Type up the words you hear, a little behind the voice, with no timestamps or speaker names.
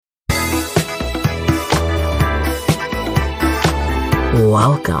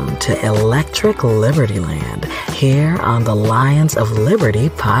Welcome to Electric Liberty Land, here on the Lions of Liberty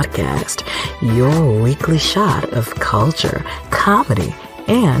podcast, your weekly shot of culture, comedy,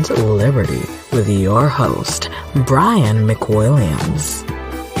 and liberty with your host, Brian McWilliams.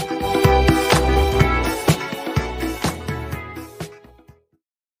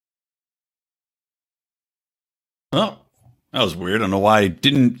 Oh, that was weird. I don't know why I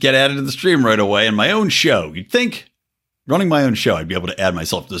didn't get added to the stream right away in my own show. You'd think running my own show, I'd be able to add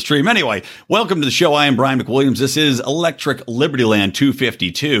myself to the stream. Anyway, welcome to the show. I am Brian McWilliams. This is Electric Liberty Land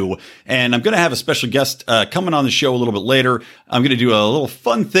 252, and I'm going to have a special guest coming on the show a little bit later. I'm going to do a little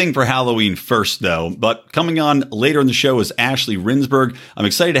fun thing for Halloween first, though. But coming on later in the show is Ashley Rinsberg. I'm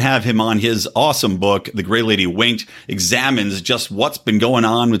excited to have him on. His awesome book, The Gray Lady Winked, examines just what's been going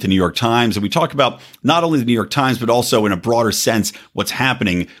on with the New York Times. And we talk about not only the New York Times, but also in a broader sense, what's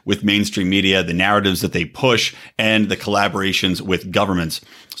happening with mainstream media, the narratives that they push, and the collaborations with governments.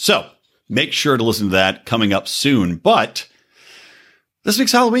 So make sure to listen to that coming up soon. But this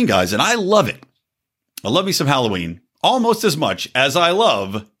week's Halloween, guys, and I love it. I love me some Halloween almost as much as I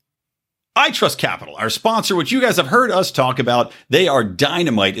love iTrust Capital, our sponsor, which you guys have heard us talk about. They are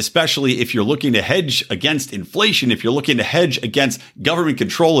dynamite, especially if you're looking to hedge against inflation, if you're looking to hedge against government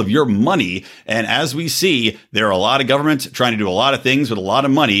control of your money. And as we see, there are a lot of governments trying to do a lot of things with a lot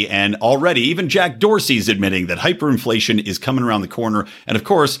of money. And already, even Jack Dorsey's admitting that hyperinflation is coming around the corner. And of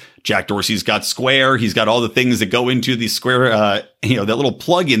course, Jack Dorsey's got Square. He's got all the things that go into the Square, that little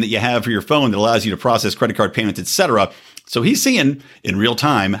plug-in that you have for your phone that allows you to process credit card payments, etc. So he's seeing in real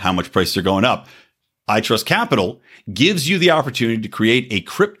time how much prices are going up. iTrust Capital gives you the opportunity to create a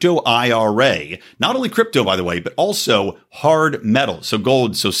crypto IRA. Not only crypto, by the way, but also hard metal. So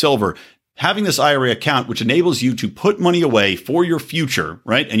gold, so silver. Having this IRA account, which enables you to put money away for your future,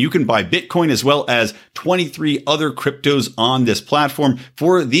 right? And you can buy Bitcoin as well as 23 other cryptos on this platform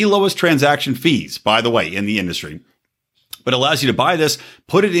for the lowest transaction fees, by the way, in the industry. But allows you to buy this,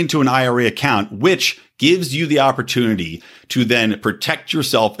 put it into an IRA account, which gives you the opportunity to then protect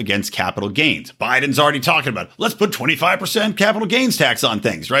yourself against capital gains. Biden's already talking about, let's put 25% capital gains tax on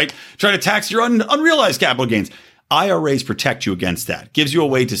things, right? Try to tax your unrealized capital gains. IRAs protect you against that. Gives you a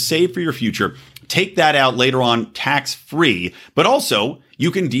way to save for your future. Take that out later on tax-free, but also you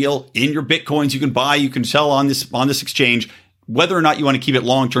can deal in your Bitcoins. You can buy, you can sell on this exchange, whether or not you want to keep it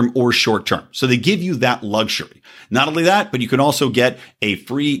long-term or short-term. So they give you that luxury. Not only that, but you can also get a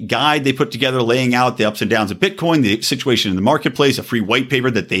free guide they put together laying out the ups and downs of Bitcoin, the situation in the marketplace, a free white paper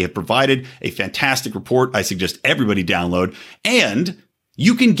that they have provided, a fantastic report I suggest everybody download. And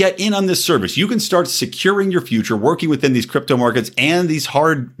you can get in on this service. You can start securing your future, working within these crypto markets and these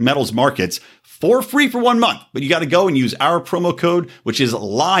hard metals markets for free for 1 month. But you got to go and use our promo code, which is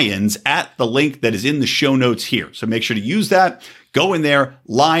LIONS, at the link that is in the show notes here. So make sure to use that. Go in there,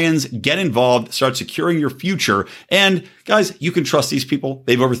 Lions, get involved, start securing your future. And guys, you can trust these people.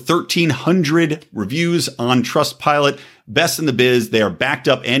 They have over 1,300 reviews on Trustpilot. Best in the biz. They are backed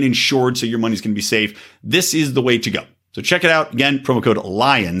up and insured, so your money's going to be safe. This is the way to go. So check it out. Again, promo code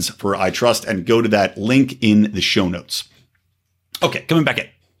LIONS for iTrust and go to that link in the show notes. Okay, coming back in.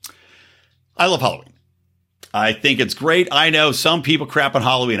 I love Halloween. I think it's great. I know some people crap on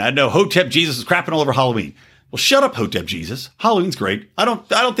Halloween. I know Hotep Jesus is crapping all over Halloween. Well, shut up, Hotep Jesus. Halloween's great. I don't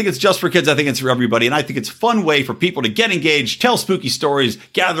think it's just for kids. I think it's for everybody. And I think it's a fun way for people to get engaged, tell spooky stories,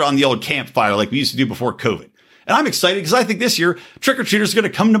 gather on the old campfire like we used to do before COVID. And I'm excited because I think this year, trick-or-treaters are going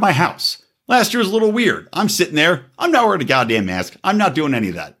to come to my house. Last year was a little weird. I'm sitting there. I'm not wearing a goddamn mask. I'm not doing any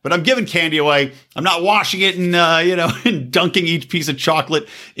of that. But I'm giving candy away. I'm not washing it and, and dunking each piece of chocolate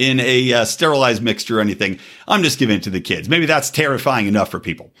in a sterilized mixture or anything. I'm just giving it to the kids. Maybe that's terrifying enough for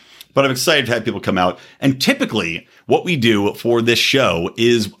people. But I'm excited to have people come out. And typically what we do for this show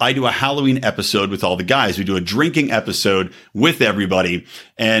is I do a Halloween episode with all the guys. We do a drinking episode with everybody.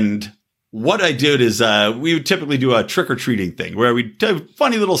 And what I did is we would typically do a trick-or-treating thing where we do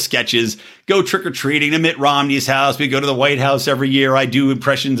funny little sketches, go trick-or-treating to Mitt Romney's house. We go to the White House every year. I do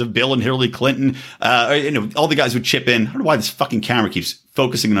impressions of Bill and Hillary Clinton. All the guys would chip in. I don't know why this fucking camera keeps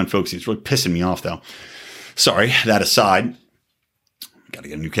focusing and unfocusing. It's really pissing me off, though. Sorry, that aside. Got to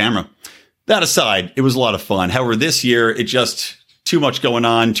get a new camera. That aside, it was a lot of fun. However, this year, it just too much going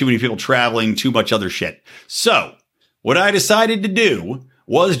on, too many people traveling, too much other shit. So what I decided to do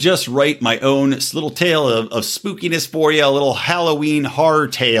was just write my own little tale of spookiness for you, a little Halloween horror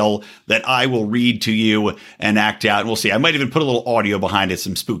tale that I will read to you and act out. And we'll see. I might even put a little audio behind it,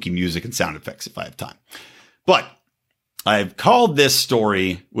 some spooky music and sound effects if I have time. But I've called this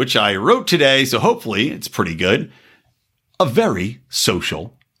story, which I wrote today, so hopefully it's pretty good, A Very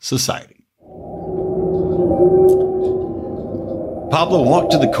Social Society. Pablo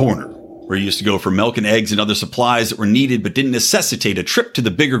walked to the corner where he used to go for milk and eggs and other supplies that were needed but didn't necessitate a trip to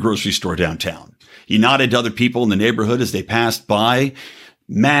the bigger grocery store downtown. He nodded to other people in the neighborhood as they passed by,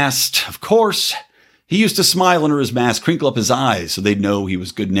 masked, of course. He used to smile under his mask, crinkle up his eyes so they'd know he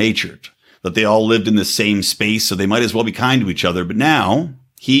was good-natured, that they all lived in the same space so they might as well be kind to each other. But now,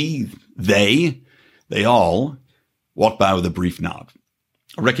 they all walked by with a brief nod,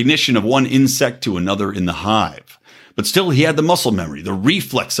 a recognition of one insect to another in the hive. But still, he had the muscle memory, the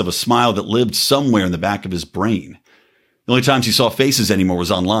reflex of a smile that lived somewhere in the back of his brain. The only times he saw faces anymore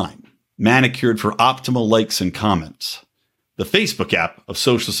was online, manicured for optimal likes and comments. The Facebook app of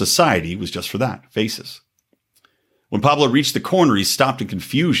social society was just for that, faces. When Pablo reached the corner, he stopped in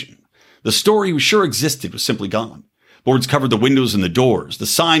confusion. The store he was sure existed was simply gone. Boards covered the windows and the doors. The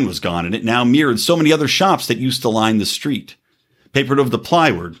sign was gone, and it now mirrored so many other shops that used to line the street. Papered over the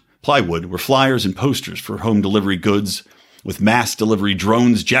plywood were flyers and posters for home delivery goods, with mass delivery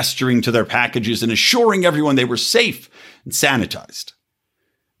drones gesturing to their packages and assuring everyone they were safe and sanitized.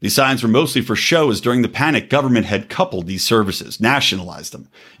 These signs were mostly for show, as during the panic, government had coupled these services, nationalized them,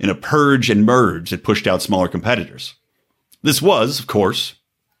 in a purge and merge that pushed out smaller competitors. This was, of course,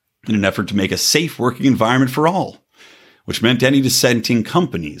 in an effort to make a safe working environment for all, which meant any dissenting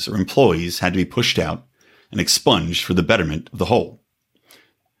companies or employees had to be pushed out and expunged for the betterment of the whole.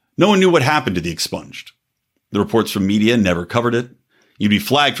 No one knew what happened to the expunged. The reports from media never covered it. You'd be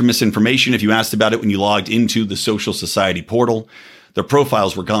flagged for misinformation if you asked about it when you logged into the Social Society portal. Their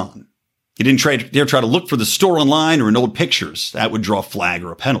profiles were gone. You didn't dare try to look for the store online or in old pictures. That would draw a flag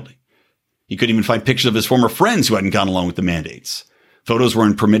or a penalty. He couldn't even find pictures of his former friends who hadn't gone along with the mandates. Photos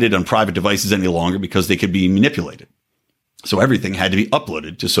weren't permitted on private devices any longer because they could be manipulated. So everything had to be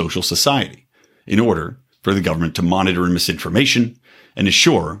uploaded to Social Society in order for the government to monitor misinformation and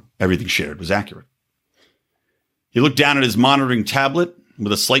assure everything shared was accurate. He looked down at his monitoring tablet and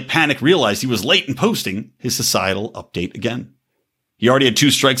with a slight panic realized he was late in posting his societal update again. He already had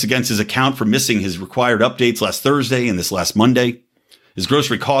 2 strikes against his account for missing his required updates last Thursday and this last Monday. His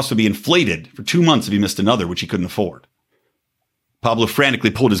grocery costs would be inflated for 2 months if he missed another, which he couldn't afford. Pablo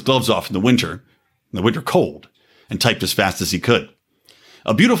frantically pulled his gloves off in the winter cold, and typed as fast as he could.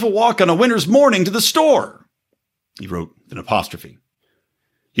 "A beautiful walk on a winter's morning to the store," he wrote with an apostrophe.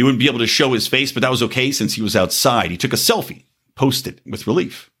 He wouldn't be able to show his face, but that was okay since he was outside. He took a selfie, posted with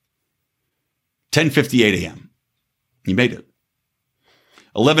relief. 10:58 a.m. He made it.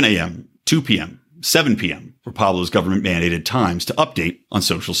 11 a.m., 2 p.m., 7 p.m. were Pablo's government-mandated times to update on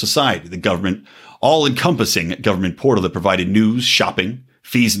Social Society, the government all-encompassing government portal that provided news, shopping,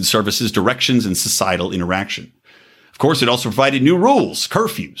 fees and services, directions, and societal interaction. Of course, it also provided new rules,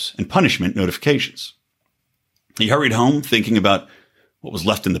 curfews, and punishment notifications. He hurried home thinking about what was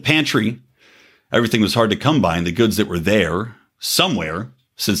left in the pantry. Everything was hard to come by, and the goods that were there, somewhere,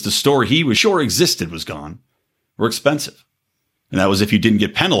 since the store he was sure existed was gone, were expensive. And that was if you didn't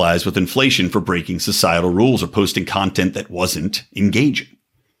get penalized with inflation for breaking societal rules or posting content that wasn't engaging.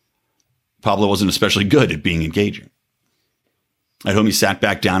 Pablo wasn't especially good at being engaging. At home, he sat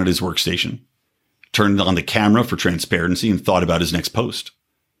back down at his workstation, turned on the camera for transparency, and thought about his next post.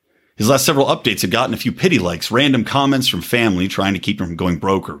 His last several updates had gotten a few pity likes, random comments from family trying to keep him from going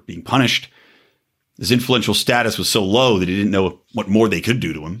broke or being punished. His influential status was so low that he didn't know what more they could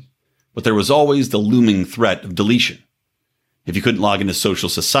do to him. But there was always the looming threat of deletion. If you couldn't log into Social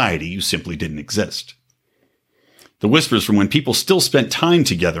Society, you simply didn't exist. The whispers from when people still spent time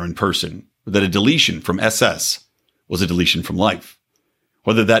together in person were that a deletion from SS was a deletion from life.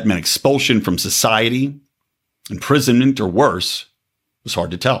 Whether that meant expulsion from society, imprisonment, or worse, was hard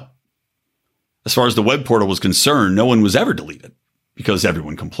to tell. As far as the web portal was concerned, no one was ever deleted because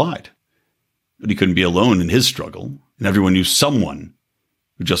everyone complied. But he couldn't be alone in his struggle, and everyone knew someone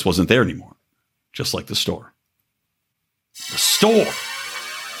who just wasn't there anymore, just like the store. The store!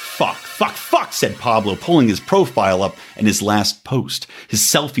 Fuck, said Pablo, pulling his profile up and his last post. His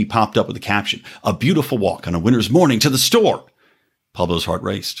selfie popped up with the caption, "A beautiful walk on a winter's morning to the store." Pablo's heart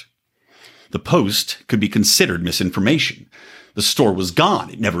raced. The post could be considered misinformation. The store was gone.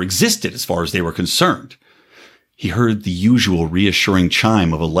 It never existed as far as they were concerned. He heard the usual reassuring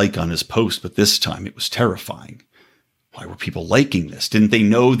chime of a like on his post, but this time it was terrifying. Why were people liking this? Didn't they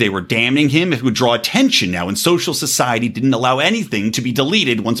know they were damning him? It would draw attention now, and Social Society didn't allow anything to be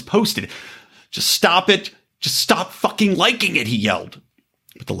deleted once posted. Just stop it. Just stop fucking liking it, he yelled.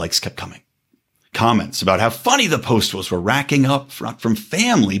 But the likes kept coming. Comments about how funny the post was were racking up, not from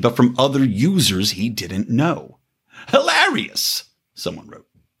family, but from other users he didn't know. "Hilarious," someone wrote.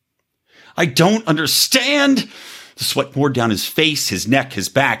 "I don't understand." The sweat poured down his face, his neck, his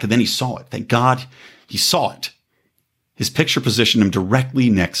back, and then he saw it. Thank God he saw it. His picture positioned him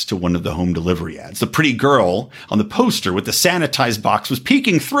directly next to one of the home delivery ads. The pretty girl on the poster with the sanitized box was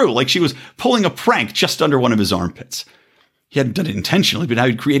peeking through like she was pulling a prank just under one of his armpits. He hadn't done it intentionally, but now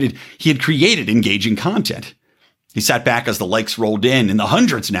he had created engaging content. He sat back as the likes rolled in the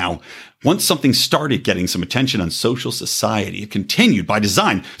hundreds now. Once something started getting some attention on social society, it continued by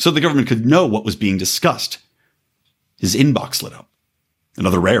design so the government could know what was being discussed. His inbox lit up.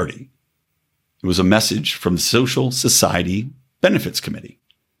 Another rarity. It was a message from the Social Society Benefits Committee.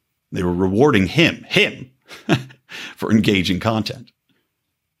 They were rewarding him, for engaging content.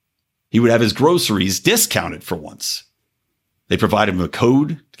 He would have his groceries discounted for once. They provided him a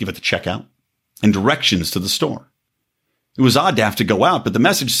code to give at the checkout and directions to the store. It was odd to have to go out, but the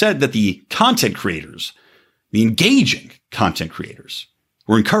message said that the content creators, the engaging content creators,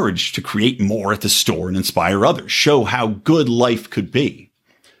 were encouraged to create more at the store and inspire others, show how good life could be.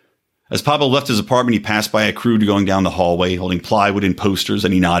 As Pablo left his apartment, he passed by a crew going down the hallway, holding plywood and posters,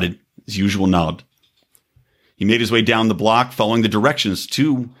 and he nodded, his usual nod. He made his way down the block, following the directions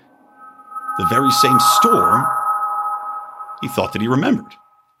to the very same store he thought that he remembered.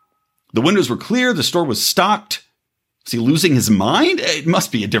 The windows were clear, the store was stocked. Was he losing his mind? It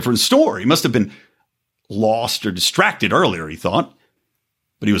must be a different store. He must have been lost or distracted earlier, he thought.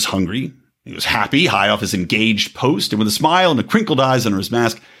 But he was hungry, he was happy, high off his engaged post, and with a smile and a crinkled eyes under his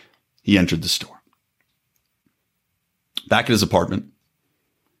mask, he entered the store. Back at his apartment,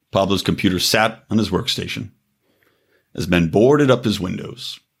 Pablo's computer sat on his workstation. As men boarded up his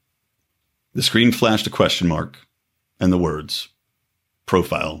windows, the screen flashed a question mark and the words,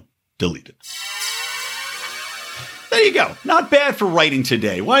 "Profile deleted." There you go. Not bad for writing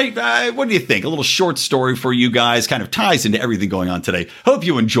today. What do you think? A little short story for you guys, kind of ties into everything going on today. Hope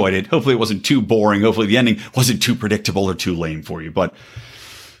you enjoyed it. Hopefully it wasn't too boring. Hopefully the ending wasn't too predictable or too lame for you, but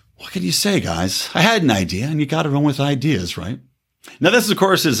what can you say, guys? I had an idea, and you got to run with ideas, right? Now, this, of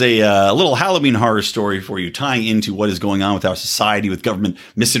course, is a little Halloween horror story for you, tying into what is going on with our society, with government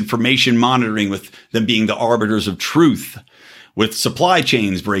misinformation monitoring, with them being the arbiters of truth, with supply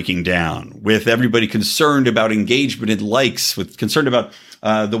chains breaking down, with everybody concerned about engagement and likes, with concerned about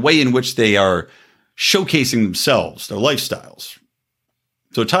the way in which they are showcasing themselves, their lifestyles.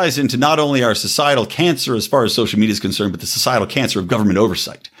 So it ties into not only our societal cancer as far as social media is concerned, but the societal cancer of government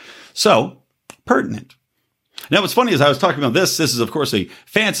oversight. So, pertinent. Now, what's funny is I was talking about this. This is, of course, a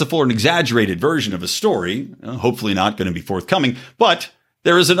fanciful and exaggerated version of a story. Hopefully not going to be forthcoming. But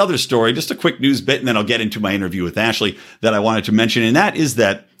there is another story, just a quick news bit, and then I'll get into my interview with Ashley that I wanted to mention. And that is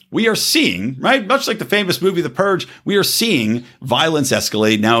that we are seeing, right, much like the famous movie The Purge, we are seeing violence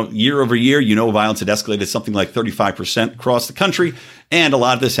escalate. Now, year over year, violence had escalated something like 35% across the country. And a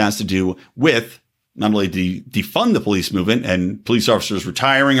lot of this has to do with not only defund the police movement and police officers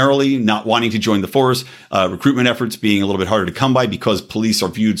retiring early, not wanting to join the force, recruitment efforts being a little bit harder to come by because police are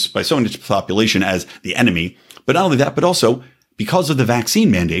viewed by so much population as the enemy. But not only that, but also because of the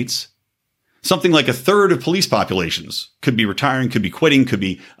vaccine mandates, something like a third of police populations could be retiring, could be quitting, could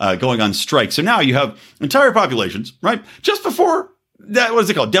be going on strike. So now you have entire populations, right? Just before that, what is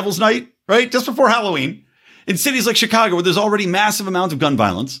it called? Devil's Night, right? Just before Halloween, in cities like Chicago, where there's already massive amounts of gun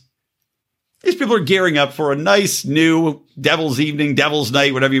violence. These people are gearing up for a nice new Devil's Evening, Devil's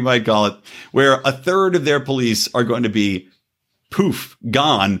Night, whatever you might call it, where a third of their police are going to be poof,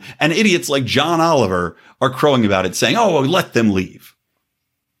 gone. And idiots like John Oliver are crowing about it, saying, oh, let them leave.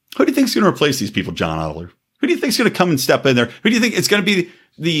 Who do you think is going to replace these people, John Oliver? Who do you think is going to come and step in there? Who do you think it's going to be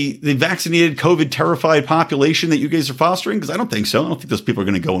the vaccinated, COVID-terrified population that you guys are fostering? Because I don't think so. I don't think those people are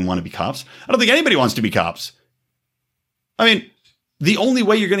going to go and want to be cops. I don't think anybody wants to be cops. I mean, the only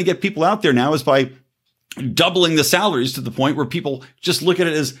way you're going to get people out there now is by doubling the salaries to the point where people just look at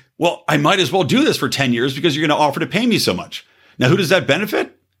it as, well, I might as well do this for 10 years because you're going to offer to pay me so much. Now, who does that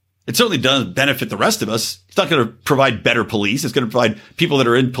benefit? It certainly doesn't benefit the rest of us. It's not going to provide better police. It's going to provide people that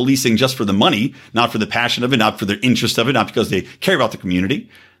are in policing just for the money, not for the passion of it, not for their interest of it, not because they care about the community.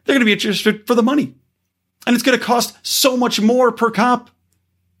 They're going to be interested for the money. And it's going to cost so much more per cop.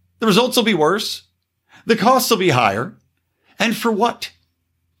 The results will be worse. The costs will be higher. And for what?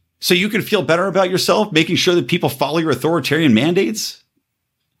 So you can feel better about yourself, making sure that people follow your authoritarian mandates?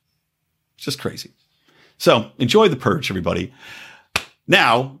 It's just crazy. So enjoy The Purge, everybody.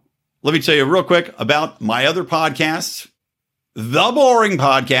 Now, let me tell you real quick about my other podcasts, The Boring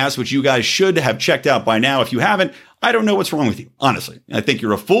Podcast, which you guys should have checked out by now. If you haven't, I don't know what's wrong with you, honestly. I think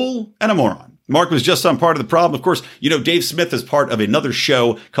you're a fool and a moron. Mark was just on part of the problem. Of course, Dave Smith is part of another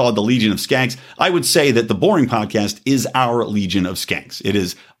show called The Legion of Skanks. I would say that The Boring Podcast is our Legion of Skanks. It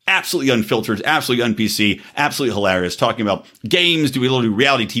is absolutely unfiltered, absolutely un-PC, absolutely hilarious, talking about games. We do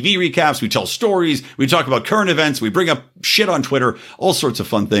reality TV recaps. We tell stories. We talk about current events. We bring up shit on Twitter, all sorts of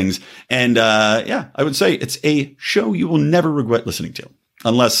fun things. And I would say it's a show you will never regret listening to,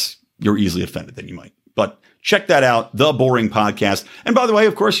 unless you're easily offended, then you might. But check that out, The Boring Podcast. And by the way,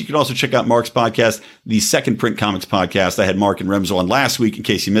 of course, you can also check out Mark's podcast, the Second Print Comics Podcast. I had Mark and Remzo on last week, in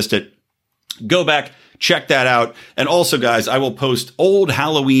case you missed it. Go back, check that out. And also, guys, I will post old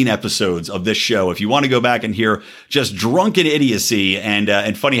Halloween episodes of this show. If you want to go back and hear just drunken idiocy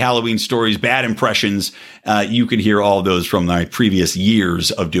and funny Halloween stories, bad impressions, you can hear all of those from my previous years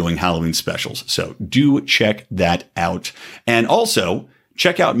of doing Halloween specials. So do check that out. And also,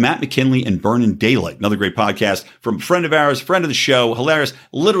 check out Matt McKinley and Burnin' Daylight, another great podcast from a friend of ours, friend of the show, hilarious,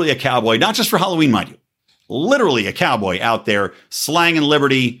 literally a cowboy, not just for Halloween, mind you, literally a cowboy out there slanging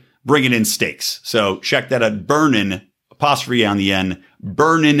liberty, bringing in stakes. So check that out. Burnin', apostrophe on the end,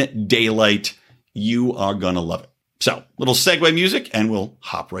 Burnin' Daylight. You are going to love it. So little segue music and we'll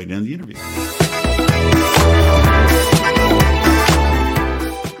hop right into the interview.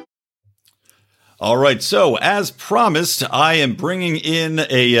 All right. So as promised, I am bringing in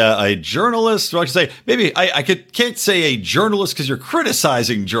a journalist. Or I should say, maybe can't say a journalist because you're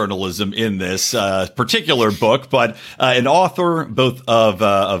criticizing journalism in this particular book, but an author both of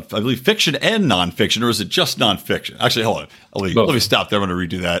I believe fiction and nonfiction, or is it just nonfiction? Actually, hold on. Let me stop there. I'm going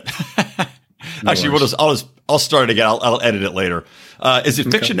to redo that. Actually, I'll start it again. I'll edit it later. Is it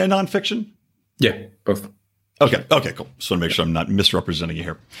fiction and nonfiction? Yeah, both. Okay. Okay. Cool. Just want to make sure I'm not misrepresenting you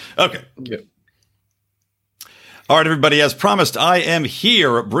here. Okay. Yeah. All right, everybody, as promised, I am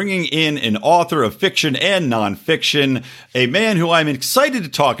here bringing in an author of fiction and nonfiction, a man who I'm excited to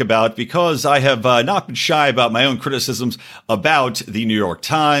talk about because I have not been shy about my own criticisms about the New York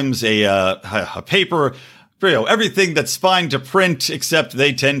Times, a paper, everything that's fine to print, except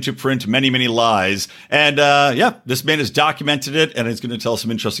they tend to print many, many lies. And this man has documented it, and he's going to tell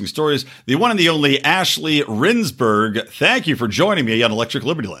some interesting stories. The one and the only Ashley Rindsberg, thank you for joining me on Electric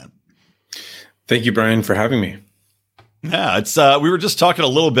Liberty Land. Thank you, Brian, for having me. Yeah, it's we were just talking a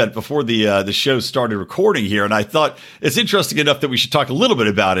little bit before the show started recording here, and I thought it's interesting enough that we should talk a little bit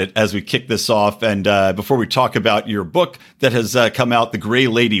about it as we kick this off, and before we talk about your book that has come out, The Gray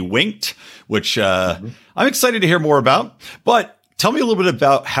Lady Winked, which I'm excited to hear more about. But tell me a little bit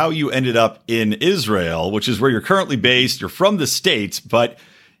about how you ended up in Israel, which is where you're currently based. You're from the States, but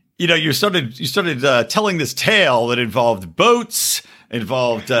you started telling this tale that involved boats.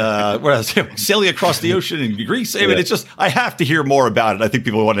 Sailing across the ocean in Greece. I mean, it's just, I have to hear more about it. I think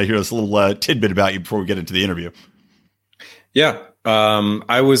people want to hear this little tidbit about you before we get into the interview. Yeah.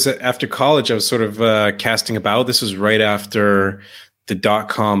 I was, after college, I was sort of casting about. This was right after the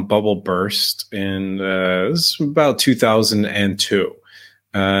dot-com bubble burst in it was about 2002.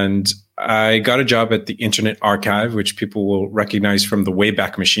 And I got a job at the Internet Archive, which people will recognize from the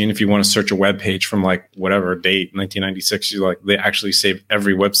Wayback Machine. If you want to search a web page from like whatever date, 1996, they actually save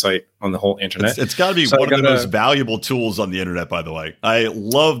every website on the whole internet. It's got to be one of the most valuable tools on the internet, by the way. I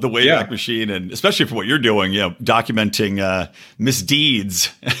love the Wayback Machine, and especially for what you're doing, documenting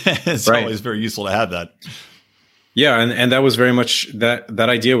misdeeds. It's always very useful to have that. Yeah, and that was very much that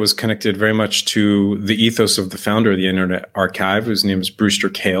idea was connected very much to the ethos of the founder of the Internet Archive, whose name is Brewster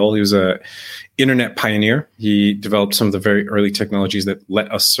Kahle. He was a internet pioneer. He developed some of the very early technologies that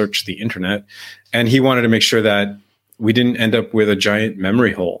let us search the internet, and he wanted to make sure that we didn't end up with a giant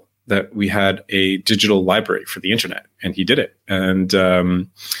memory hole, that we had a digital library for the internet, and he did it. And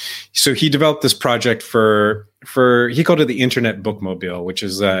so he developed this project for he called it the Internet Bookmobile, which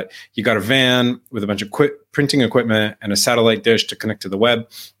is that you got a van with a bunch of printing equipment and a satellite dish to connect to the web,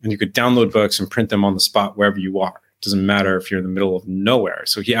 and you could download books and print them on the spot wherever you are. It doesn't matter if you're in the middle of nowhere.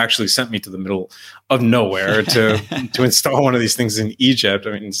 So he actually sent me to the middle of nowhere to install one of these things in Egypt.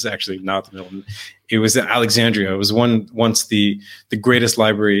 I mean, it's actually not the middle. It was in Alexandria. It was once the greatest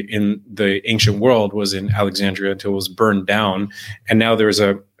library in the ancient world was in Alexandria until it was burned down. And now there's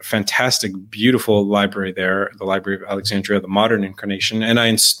a fantastic, beautiful library there, the Library of Alexandria, the modern incarnation. And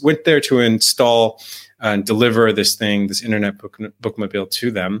I went there to install and deliver this Internet Bookmobile to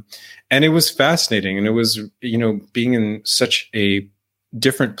them. And it was fascinating. And it was, being in such a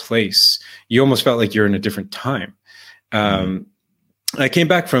different place, you almost felt like you're in a different time. I came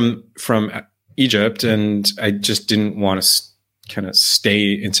back from Egypt, and I just didn't want to kind of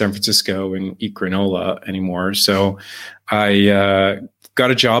stay in San Francisco and eat granola anymore. So I got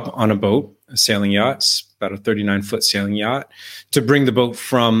a job on a boat, a sailing yacht, about a 39-foot sailing yacht, to bring the boat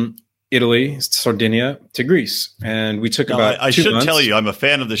from Italy, Sardinia, to Greece. And we took about I 2 should months. tell you, I'm a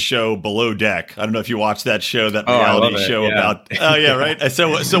fan of the show Below Deck. I don't know if you watched that show, that I reality love it, show yeah. about. Oh yeah, right.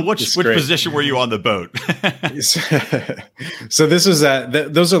 So which great. position were you on the boat? So this was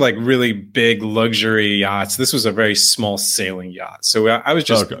those are like really big luxury yachts. This was a very small sailing yacht. So I was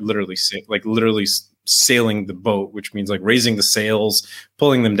just literally sailing the boat, which means like raising the sails,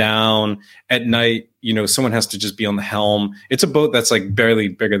 pulling them down at night. Someone has to just be on the helm. It's a boat that's like barely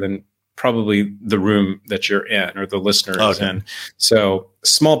bigger than probably the room that you're in or the listener is in. So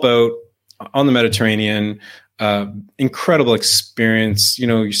small boat on the Mediterranean, incredible experience.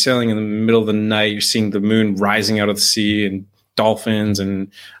 You're sailing in the middle of the night, you're seeing the moon rising out of the sea and dolphins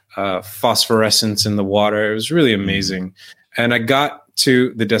and phosphorescence in the water. It was really amazing. And I got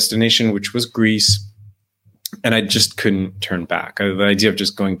to the destination, which was Greece, and I just couldn't turn back. The idea of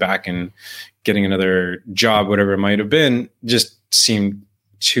just going back and getting another job, whatever it might have been, just seemed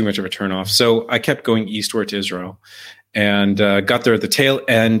too much of a turnoff. So I kept going eastward to Israel and got there at the tail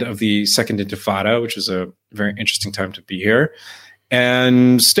end of the Second Intifada, which was a very interesting time to be here,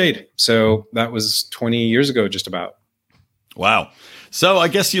 and stayed. So that was 20 years ago, just about. Wow. So I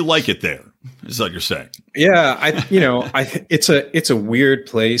guess you like it there, is what you're saying. Yeah, it's a weird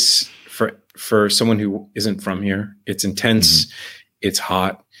place for someone who isn't from here. It's intense. Mm-hmm. It's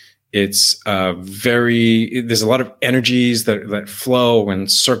hot. It's there's a lot of energies that flow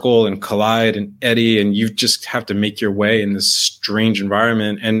and circle and collide and eddy, and you just have to make your way in this strange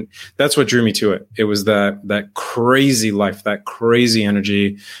environment. And that's what drew me to it. It was that crazy life, that crazy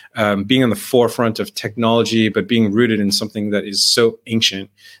energy, being on the forefront of technology, but being rooted in something that is so ancient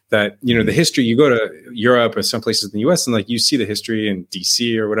that, the history, you go to Europe or some places in the US and like you see the history in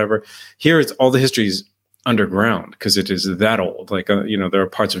DC or whatever. Here it's all the history is underground because it is that old. Like, there are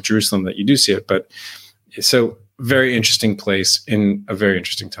parts of Jerusalem that you do see it, but so very interesting place in a very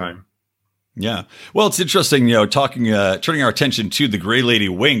interesting time. Yeah. Well, it's interesting, turning our attention to the Gray Lady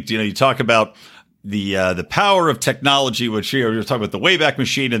Winked. You talk about the power of technology, which you're talking about the Wayback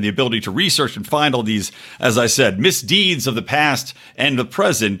Machine and the ability to research and find all these, as I said, misdeeds of the past and the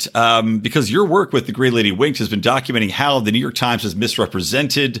present, because your work with the Gray Lady Winked has been documenting how the New York Times has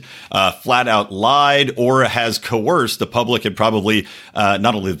misrepresented, flat out lied, or has coerced the public and probably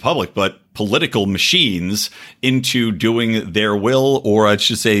not only the public, but political machines into doing their will, or I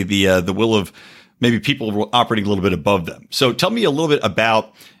should say the will of maybe people operating a little bit above them. So tell me a little bit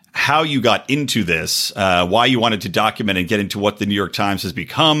about how you got into this, why you wanted to document and get into what the New York Times has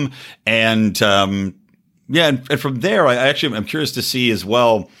become. And and from there, I'm curious to see as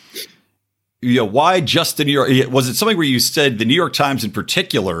well, why just the New York? Was it something where you said the New York Times in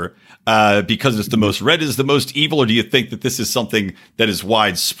particular, because it's the most read, is the most evil, or do you think that this is something that is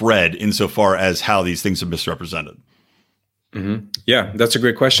widespread insofar as how these things are misrepresented? Mm-hmm. Yeah, that's a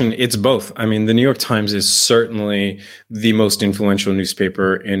great question. It's both. I mean, the New York Times is certainly the most influential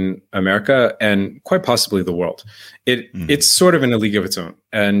newspaper in America and quite possibly the world. It's sort of in a league of its own.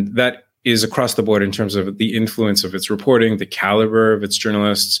 And that is across the board in terms of the influence of its reporting, the caliber of its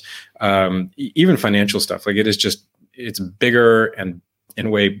journalists, even financial stuff. Like it's bigger and in a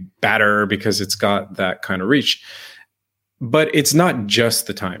way badder because it's got that kind of reach. But it's not just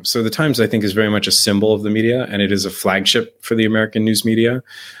the Times. So the Times, I think, is very much a symbol of the media, and it is a flagship for the American news media.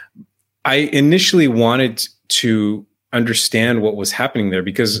 I initially wanted to understand what was happening there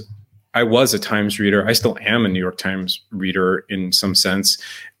because I was a Times reader. I still am a New York Times reader in some sense.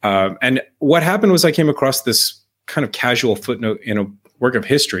 And what happened was I came across this kind of casual footnote in a work of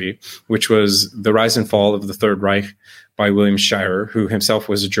history, which was The Rise and Fall of the Third Reich by William Shirer, who himself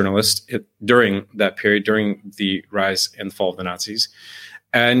was a journalist during that period, during the rise and fall of the Nazis.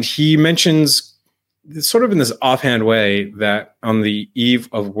 And he mentions sort of in this offhand way that on the eve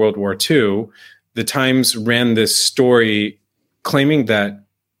of World War II, the Times ran this story claiming that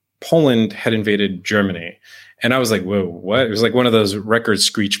Poland had invaded Germany. And I was like, whoa, what? It was like one of those record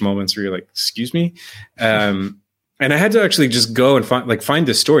screech moments where you're like, excuse me? And I had to actually just go and find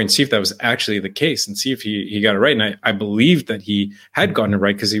this story and see if that was actually the case and see if he got it right. And I believed that he had gotten it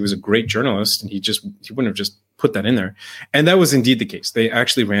right because he was a great journalist and he wouldn't have just put that in there. And that was indeed the case. They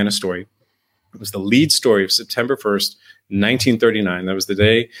actually ran a story. It was the lead story of September 1st, 1939. That was the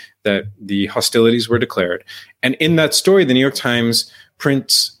day that the hostilities were declared. And in that story, the New York Times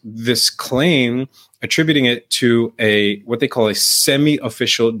prints this claim attributing it to what they call a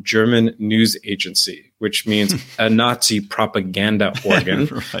semi-official German news agency, which means a Nazi propaganda organ,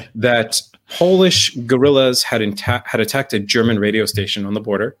 right, that Polish guerrillas had attacked a German radio station on the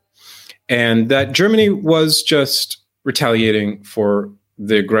border, and that Germany was just retaliating for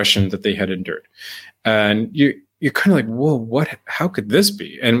the aggression that they had endured. And you're kind of like, whoa, how could this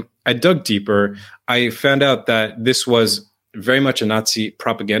be? And I dug deeper. I found out that this was very much a Nazi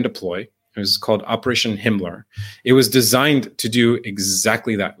propaganda ploy. It was called Operation Himmler. It was designed to do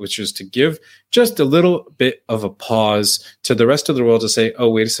exactly that, which is to give just a little bit of a pause to the rest of the world to say, oh,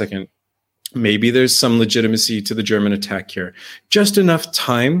 wait a second, maybe there's some legitimacy to the German attack here. Just enough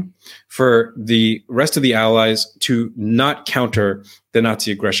time for the rest of the Allies to not counter the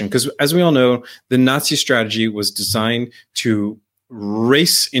Nazi aggression. Because as we all know, the Nazi strategy was designed to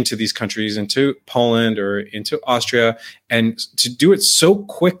race into these countries, into Poland or into Austria, and to do it so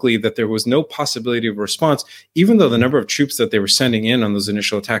quickly that there was no possibility of response, even though the number of troops that they were sending in on those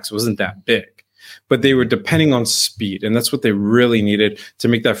initial attacks wasn't that big. But they were depending on speed, and that's what they really needed to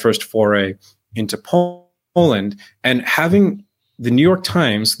make that first foray into Poland. And having the New York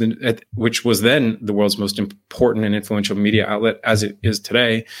Times, which was then the world's most important and influential media outlet as it is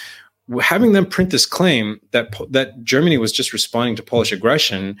today, having them print this claim that Germany was just responding to Polish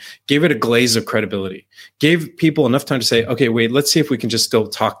aggression gave it a glaze of credibility, gave people enough time to say, okay, wait, let's see if we can just still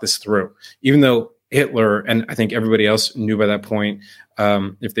talk this through. Even though Hitler, and I think everybody else knew by that point,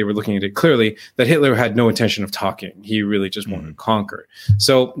 if they were looking at it clearly, that Hitler had no intention of talking. He really just wanted to conquer.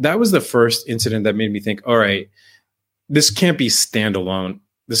 So that was the first incident that made me think, all right, this can't be standalone.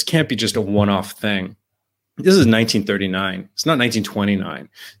 This can't be just a one-off thing. This is 1939. It's not 1929.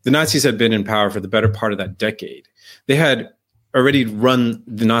 The Nazis had been in power for the better part of that decade. They had already run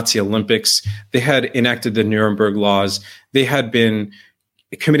the Nazi Olympics. They had enacted the Nuremberg laws. They had been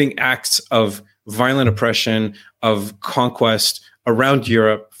committing acts of violent oppression, of conquest around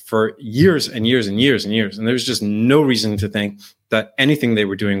Europe for years and years and years and years. And there's just no reason to think that anything they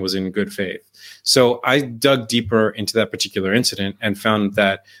were doing was in good faith. So I dug deeper into that particular incident and found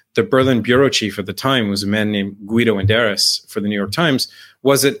that the Berlin bureau chief at the time was a man named Guido Enderis for the New York Times,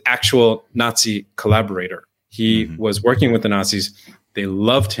 was an actual Nazi collaborator. He was working with the Nazis. They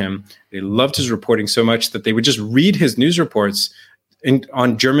loved him. They loved his reporting so much that they would just read his news reports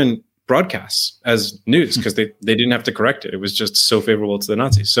on German broadcasts as news because they didn't have to correct it. It was just so favorable to the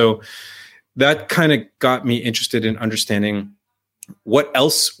Nazis. So that kind of got me interested in understanding what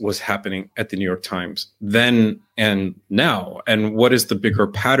else was happening at the New York Times then and now, and what is the bigger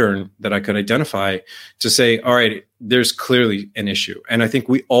pattern that I could identify to say, all right, there's clearly an issue. And I think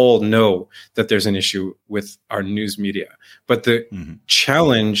we all know that there's an issue with our news media. But the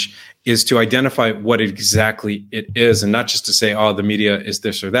challenge is to identify what exactly it is, and not just to say, oh, the media is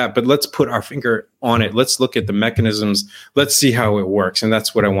this or that, but let's put our finger on it. Let's look at the mechanisms. Let's see how it works. And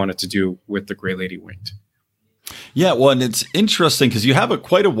that's what I wanted to do with The Gray Lady Winked. Yeah, well, and it's interesting because you have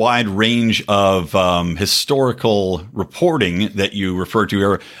quite a wide range of historical reporting that you refer to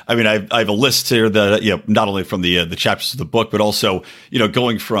here. I mean, I have a list here that, not only from the chapters of the book, but also,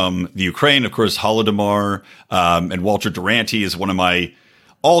 going from the Ukraine, of course, Holodomor, and Walter Duranty is one of my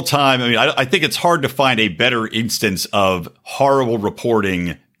all-time. I mean, I think it's hard to find a better instance of horrible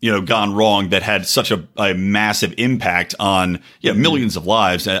reporting gone wrong that had such a massive impact on millions of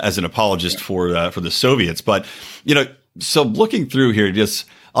lives as an apologist for the Soviets. But so looking through here,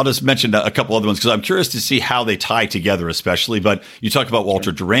 I'll just mention a couple other ones because I'm curious to see how they tie together, especially. But you talk about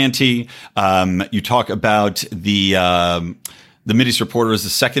Walter Duranty, you talk about the Mideast reporter is the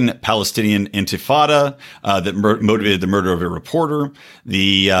second Palestinian Intifada that motivated the murder of a reporter,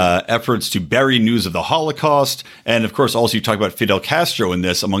 the efforts to bury news of the Holocaust, and of course, also you talk about Fidel Castro in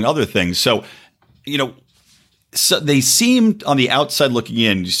this, among other things. So, so they seemed on the outside looking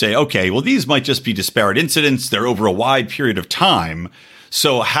in, you say, okay, well, these might just be disparate incidents. They're over a wide period of time.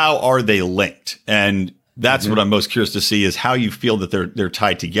 So how are they linked? And that's what I'm most curious to see is how you feel that they're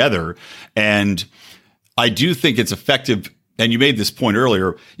tied together. And I do think it's effective. And you made this point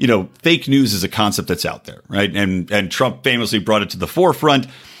earlier, fake news is a concept that's out there, right? And Trump famously brought it to the forefront,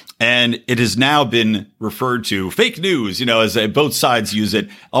 and it has now been referred to fake news, as both sides use it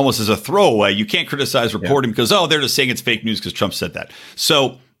almost as a throwaway. You can't criticize reporting because, they're just saying it's fake news because Trump said that.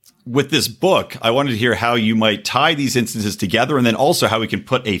 So with this book, I wanted to hear how you might tie these instances together and then also how we can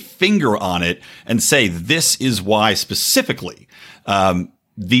put a finger on it and say, this is why specifically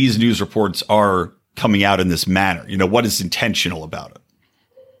these news reports are coming out in this manner. What is intentional about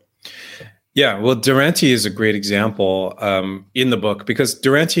it? Yeah, well, Duranty is a great example in the book because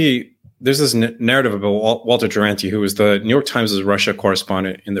Duranty, there's this narrative about Walter Duranty, who was the New York Times' Russia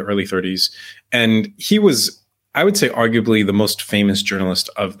correspondent in the early 30s. And he was, I would say, arguably the most famous journalist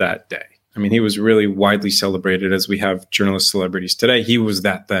of that day. I mean, he was really widely celebrated as we have journalist celebrities today. He was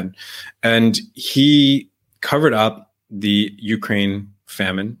that then. And he covered up the Ukraine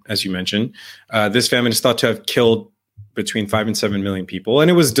famine, as you mentioned. This famine is thought to have killed between 5 and 7 million people.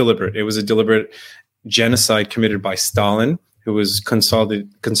 And it was deliberate. It was a deliberate genocide committed by Stalin, who was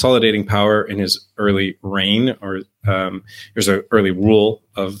consolidating power in his early reign, or his early rule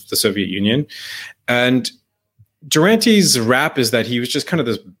of the Soviet Union. And Duranty's rap is that he was just kind of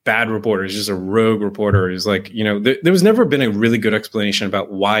this bad reporter. He's just a rogue reporter. He's like, there was never been a really good explanation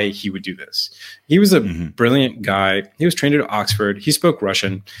about why he would do this. He was a brilliant guy. He was trained at Oxford. He spoke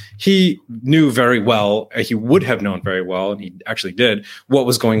Russian. He knew very well, he would have known very well, and he actually did, what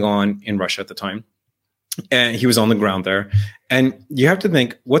was going on in Russia at the time. And he was on the ground there. And you have to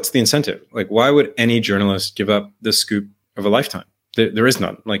think, what's the incentive? Like, why would any journalist give up the scoop of a lifetime? There is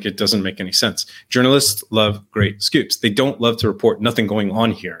none. Like, it doesn't make any sense. Journalists love great scoops. They don't love to report nothing going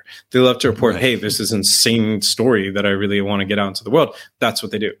on here. They love to report, hey, this is an insane story that I really want to get out into the world. That's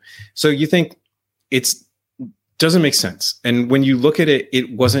what they do. So you think doesn't make sense. And when you look at it,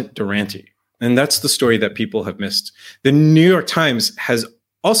 it wasn't Duranty. And that's the story that people have missed. The New York Times has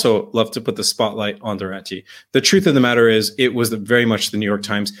also loved to put the spotlight on Duranty. The truth of the matter is, it was very much the New York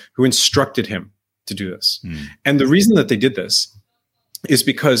Times who instructed him to do this. And the reason that they did this is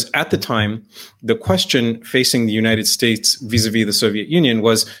because at the time, the question facing the United States vis-a-vis the Soviet Union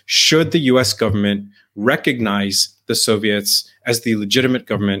was, should the US government recognize the Soviets as the legitimate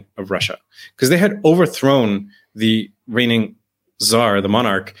government of Russia? Because they had overthrown the reigning Tsar, the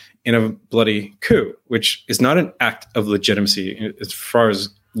monarch, in a bloody coup, which is not an act of legitimacy as far as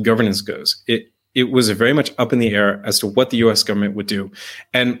governance goes. It was very much up in the air as to what the US government would do.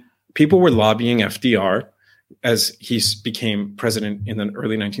 And people were lobbying FDR, as he became president in the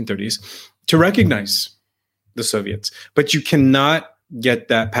early 1930s, to recognize the Soviets. But you cannot get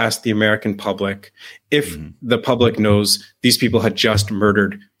that past the American public if the public knows these people had just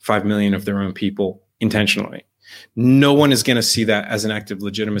murdered 5 million of their own people intentionally. No one is going to see that as an act of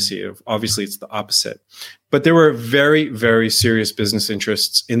legitimacy. Obviously, it's the opposite. But there were very, very serious business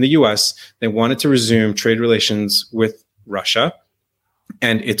interests in the US. They wanted to resume trade relations with Russia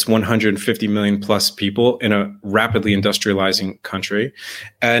and its 150 million plus people in a rapidly industrializing country.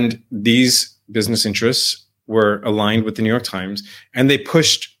 And these business interests were aligned with the New York Times, and they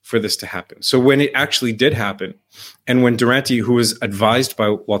pushed for this to happen. So when it actually did happen, and when Duranty, who was advised by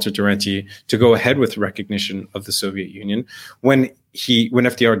Walter Duranty to go ahead with recognition of the Soviet Union, when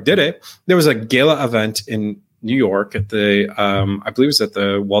FDR did it, there was a gala event in New York at the, I believe it was at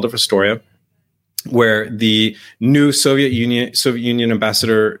the Waldorf Astoria, where the new Soviet Union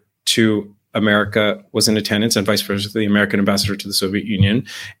ambassador to America was in attendance, and vice versa, the American ambassador to the Soviet Union,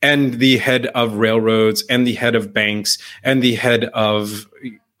 and the head of railroads, and the head of banks, and the head of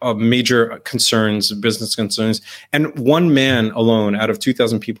major concerns, business concerns. And one man alone out of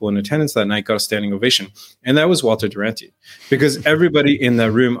 2,000 people in attendance that night got a standing ovation. And that was Walter Duranty, because everybody in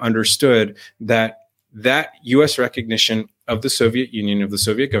that room understood that U.S. recognition of the Soviet Union, of the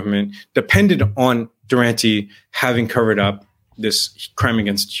Soviet government, depended on Duranty having covered up this crime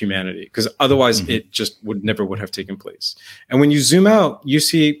against humanity, because otherwise it just would have taken place. And when you zoom out, you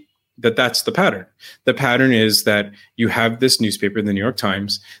see that that's the pattern. The pattern is that you have this newspaper, the New York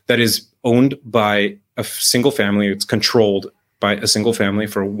Times, that is owned by a single family. It's controlled by a single family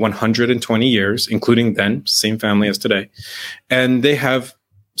for 120 years, including then, same family as today. And they have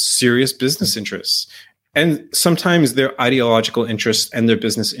serious business interests. And sometimes their ideological interests and their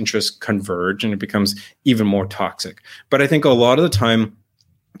business interests converge, and it becomes even more toxic. But I think a lot of the time,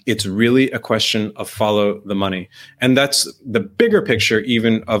 it's really a question of follow the money. And that's the bigger picture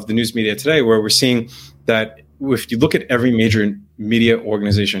even of the news media today, where we're seeing that if you look at every major media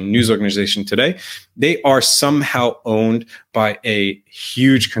organization, news organization today, they are somehow owned by a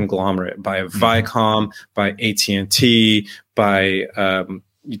huge conglomerate, by a Viacom, by AT&T, by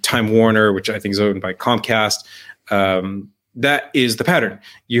Time Warner, which I think is owned by Comcast. That is the pattern.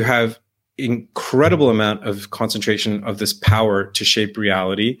 You have incredible amount of concentration of this power to shape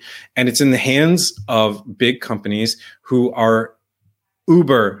reality, and it's in the hands of big companies who are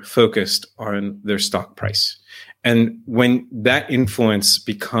uber focused on their stock price. And when that influence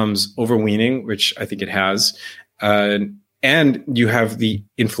becomes overweening, which I think it has, and you have the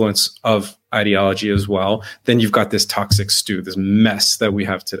influence of ideology as well, then you've got this toxic stew, this mess that we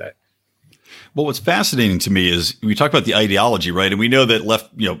have today. Well, what's fascinating to me is we talk about the ideology, right? And we know that left,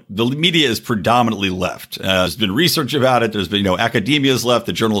 the media is predominantly left. There's been research about it. There's been, academia is left.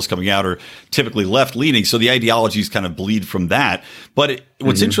 The journalists coming out are typically left leaning. So the ideologies kind of bleed from that. But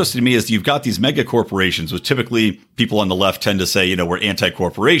what's interesting to me is you've got these mega corporations, which typically people on the left tend to say, we're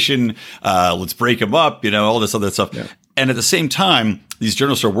anti-corporation. Let's break them up, all this other stuff. Yeah. And at the same time, these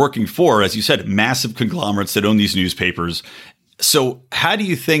journalists are working for, as you said, massive conglomerates that own these newspapers. So how do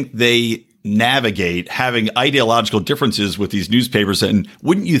you think they navigate having ideological differences with these newspapers? And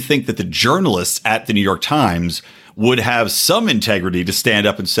wouldn't you think that the journalists at the New York Times would have some integrity to stand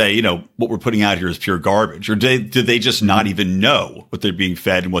up and say, you know, what we're putting out here is pure garbage? Or do they just not even know what they're being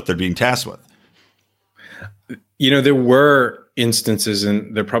fed and what they're being tasked with? You know, there were instances,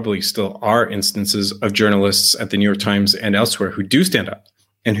 and there probably still are instances of journalists at the New York Times and elsewhere who do stand up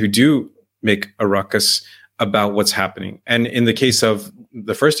and who do make a ruckus about what's happening. And in the case of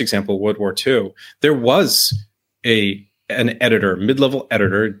the first example, World War II, there was an editor, mid-level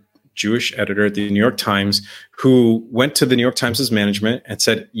editor, Jewish editor at the New York Times, who went to the New York Times' management and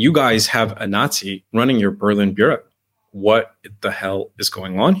said, "You guys have a Nazi running your Berlin bureau. What the hell is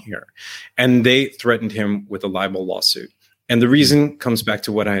going on here?" And they threatened him with a libel lawsuit. And the reason comes back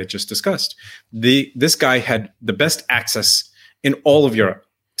to what I had just discussed. This guy had the best access in all of Europe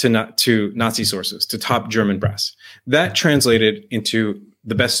to Nazi sources, to top German brass. That translated into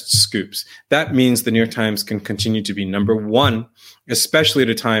the best scoops. That means the New York Times can continue to be number one, especially at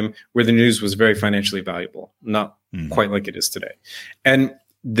a time where the news was very financially valuable, not quite like it is today. And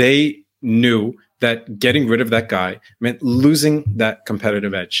they knew that getting rid of that guy meant losing that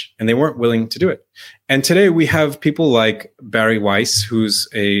competitive edge, and they weren't willing to do it. And today we have people like Bari Weiss, who's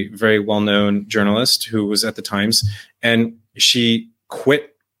a very well-known journalist who was at the Times, and she quit.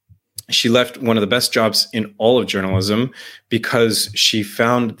 She left one of the best jobs in all of journalism because she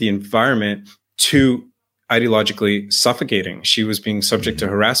found the environment too ideologically suffocating. She was being subject to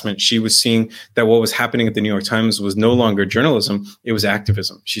harassment. She was seeing that what was happening at the New York Times was no longer journalism, it was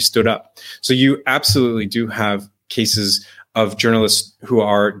activism. She stood up. So you absolutely do have cases of journalists who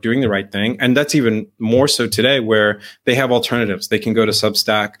are doing the right thing. And that's even more so today, where they have alternatives. They can go to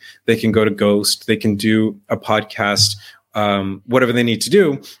Substack, they can go to Ghost, they can do a podcast, whatever they need to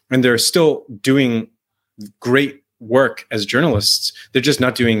do. And they're still doing great work as journalists. They're just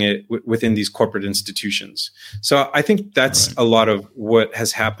not doing it within these corporate institutions. So I think that's a lot of what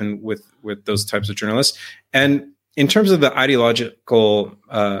has happened with those types of journalists. And in terms of the ideological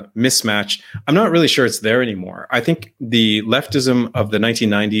mismatch, I'm not really sure it's there anymore. I think the leftism of the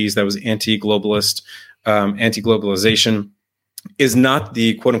 1990s that was anti-globalist, anti-globalization, is not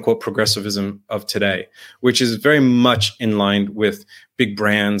the quote unquote progressivism of today, which is very much in line with big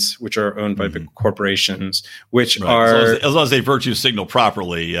brands, which are owned by big corporations, which are as long as they virtue signal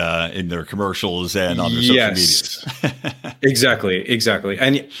properly in their commercials and on their social medias. Exactly.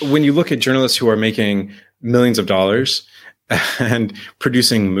 And when you look at journalists who are making millions of dollars and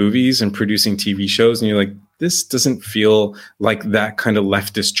producing movies and producing TV shows, and you're like, this doesn't feel like that kind of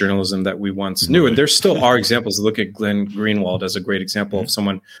leftist journalism that we once knew. And there still are examples. Look at Glenn Greenwald as a great example of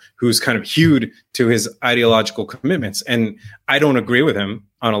someone who's kind of hewed to his ideological commitments. And I don't agree with him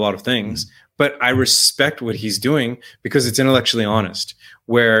on a lot of things, but I respect what he's doing because it's intellectually honest,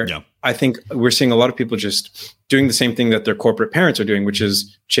 where I think we're seeing a lot of people just doing the same thing that their corporate parents are doing, which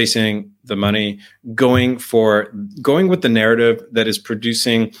is chasing the money, going with the narrative that is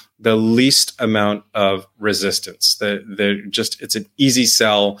producing the least amount of resistance. It's an easy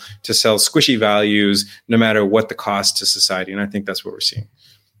sell to sell squishy values, no matter what the cost to society. And I think that's what we're seeing.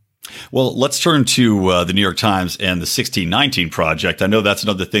 Well, let's turn to the New York Times and the 1619 Project. I know that's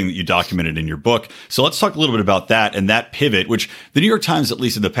another thing that you documented in your book. So let's talk a little bit about that and that pivot, which the New York Times, at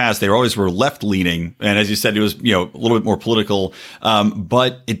least in the past, they always were left-leaning. And as you said, it was a little bit more political.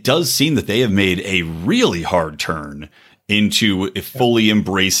 But it does seem that they have made a really hard turn into fully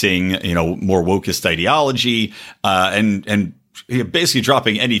embracing, more wokist ideology and basically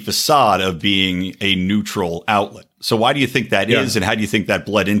dropping any facade of being a neutral outlet. So why do you think that is, and how do you think that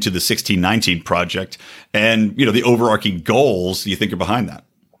bled into the 1619 Project and, the overarching goals you think are behind that?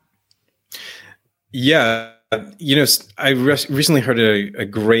 Yeah. I recently heard a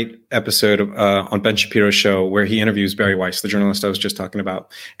great episode on Ben Shapiro's show where he interviews Bari Weiss, the journalist I was just talking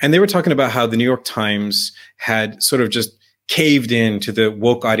about. And they were talking about how the New York Times had sort of just caved into the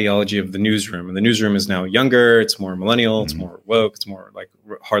woke ideology of the newsroom. And the newsroom is now younger, it's more millennial, it's more woke, it's more like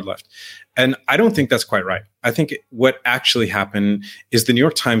hard left. And I don't think that's quite right. I think what actually happened is the New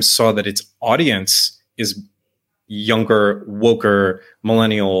York Times saw that its audience is younger, woker,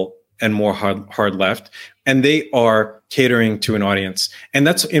 millennial, and more hard left. And they are catering to an audience. And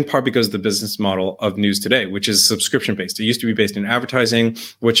that's in part because of the business model of news today, which is subscription based. It used to be based in advertising,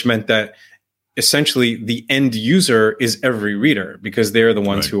 which meant that essentially the end user is every reader because they're the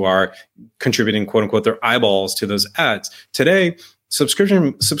ones who are contributing, quote unquote, their eyeballs to those ads. Today,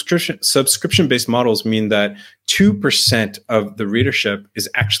 subscription-based models mean that 2% of the readership is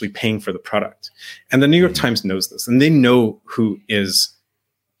actually paying for the product. And the New York Times knows this, and they know who is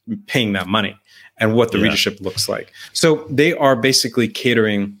paying that money and what the readership looks like. So they are basically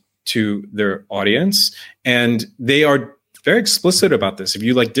catering to their audience, and they are very explicit about this. If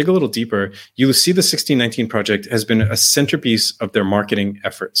you dig a little deeper, you'll see the 1619 Project has been a centerpiece of their marketing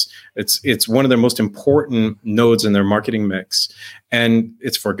efforts. It's one of their most important nodes in their marketing mix, and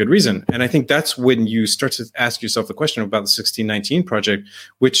it's for a good reason. And I think that's when you start to ask yourself the question about the 1619 Project,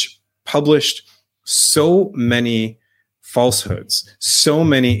 which published so many falsehoods, so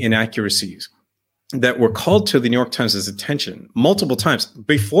many inaccuracies that were called to the New York Times' attention multiple times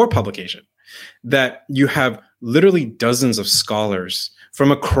before publication, that you have literally dozens of scholars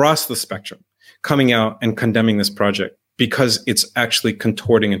from across the spectrum coming out and condemning this project because it's actually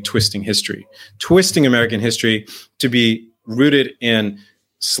contorting and twisting history, twisting American history to be rooted in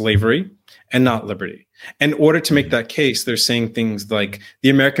slavery and not liberty. In order to make that case, they're saying things like the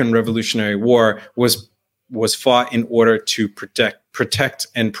American Revolutionary War was fought in order to protect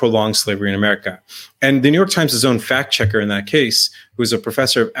and prolong slavery in America. And the New York Times' own fact checker in that case, who is a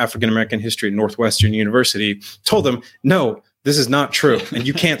professor of African American history at Northwestern University, told them, no, this is not true. And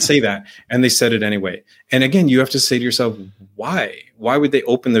you can't say that. And they said it anyway. And again, you have to say to yourself, why? Why would they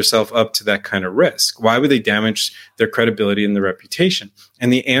open themselves up to that kind of risk? Why would they damage their credibility and their reputation?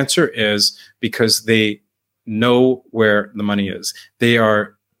 And the answer is because they know where the money is. They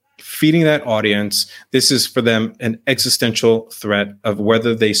are feeding that audience. This is for them an existential threat of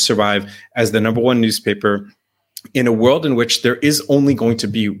whether they survive as the number one newspaper in a world in which there is only going to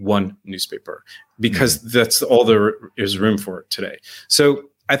be one newspaper, because that's all there is room for today. So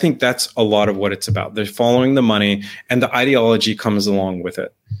I think that's a lot of what it's about. They're following the money, and the ideology comes along with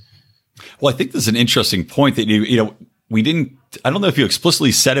it. Well, I think there's an interesting point that I don't know if you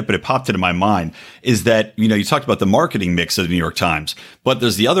explicitly said it, but it popped into my mind, is that, you talked about the marketing mix of the New York Times, but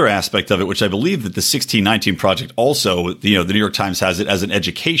there's the other aspect of it, which I believe that the 1619 Project also, the New York Times has it as an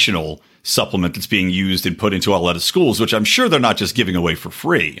educational supplement that's being used and put into a lot of schools, which I'm sure they're not just giving away for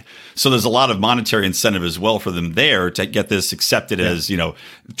free. So there's a lot of monetary incentive as well for them there to get this accepted as,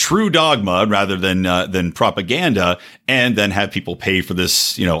 true dogma rather than propaganda, and then have people pay for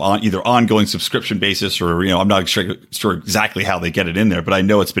this, on either ongoing subscription basis or, I'm not sure exactly how they get it in there, but I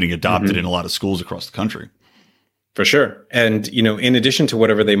know it's being adopted in a lot of schools across the country. For sure. And, in addition to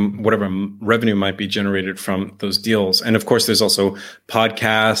whatever revenue might be generated from those deals. And of course, there's also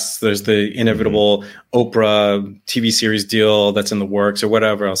podcasts. There's the inevitable Oprah TV series deal that's in the works, or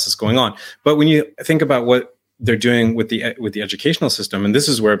whatever else is going on. But when you think about what they're doing with the educational system, and this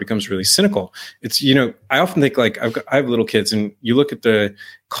is where it becomes really cynical. It's, I often think I have little kids, and you look at the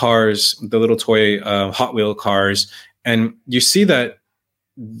cars, the little toy Hot Wheel cars, and you see that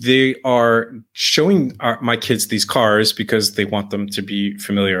they are showing my kids these cars because they want them to be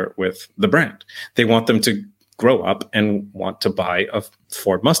familiar with the brand. They want them to grow up and want to buy a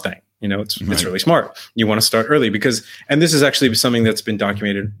Ford Mustang. It's really smart. You want to start early because, and this is actually something that's been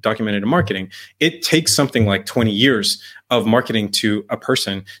documented in marketing. It takes something like 20 years of marketing to a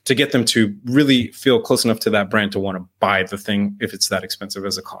person to get them to really feel close enough to that brand to want to buy the thing if it's that expensive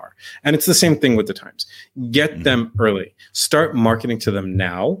as a car. And it's the same thing with the Times. Get them early. Start marketing to them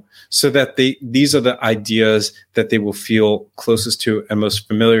now so that these are the ideas that they will feel closest to and most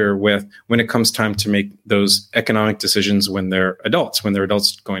familiar with when it comes time to make those economic decisions when they're adults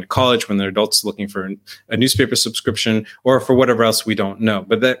going to college, when they're adults looking for a newspaper subscription, or for whatever else we don't know.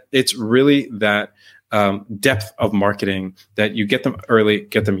 But that it's really that depth of marketing that you get them early,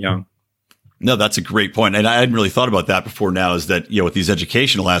 get them young. No, that's a great point. And I hadn't really thought about that before now, is that, with these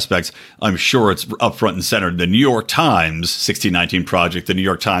educational aspects, I'm sure it's up front and center. The New York Times 1619 Project, the New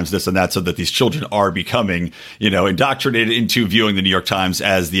York Times, this and that, so that these children are becoming, indoctrinated into viewing the New York Times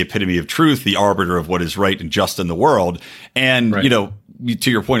as the epitome of truth, the arbiter of what is right and just in the world. And, right.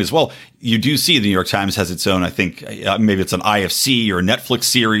 To your point as well, you do see the New York Times has its own, I think, maybe it's an IFC or a Netflix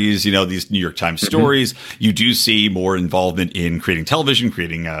series, these New York Times stories. You do see more involvement in creating television,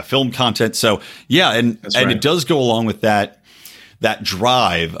 creating film content. So, yeah, and it does go along with that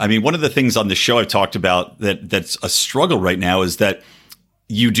drive. I mean, one of the things on the show I've talked about that's a struggle right now is that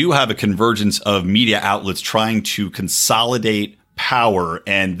you do have a convergence of media outlets trying to consolidate power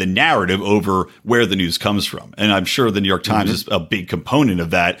and the narrative over where the news comes from. And I'm sure the New York Times is a big component of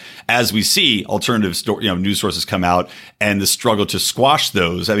that, as we see alternative news sources come out and the struggle to squash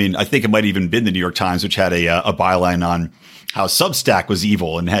those. I mean, I think it might have even been the New York Times, which had a byline on how Substack was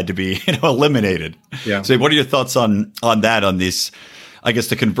evil and had to be eliminated. Yeah. So what are your thoughts on that, on this, I guess,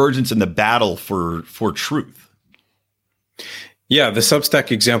 the convergence and the battle for truth? Yeah, the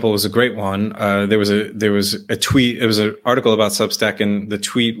Substack example was a great one. There was a tweet. It was an article about Substack, and the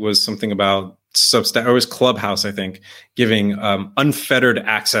tweet was something about Substack, or it was Clubhouse, I think, giving unfettered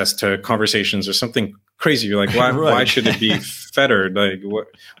access to conversations or something crazy. You're like, why? Right. Why should it be fettered? Like,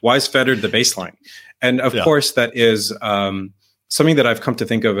 why is fettered the baseline? And of course, that is something that I've come to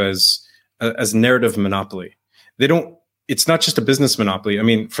think of as narrative monopoly. They don't. It's not just a business monopoly. I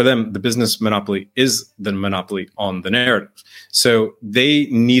mean, for them, the business monopoly is the monopoly on the narrative. So they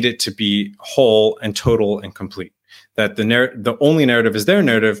need it to be whole and total and complete. That the only narrative is their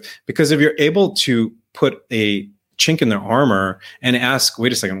narrative, because if you're able to put a chink in their armor and ask,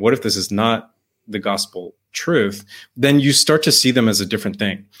 wait a second, what if this is not the gospel truth? Then you start to see them as a different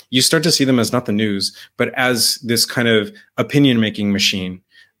thing. You start to see them as not the news, but as this kind of opinion-making machine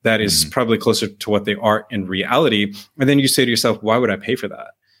that is probably closer to what they are in reality. And then you say to yourself, why would I pay for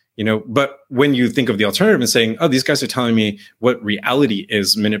that? But when you think of the alternative and saying, oh, these guys are telling me what reality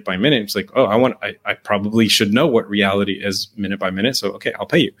is minute by minute, it's like, oh, I probably should know what reality is minute by minute. So, okay, I'll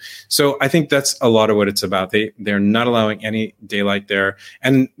pay you. So I think that's a lot of what it's about. They're not allowing any daylight there.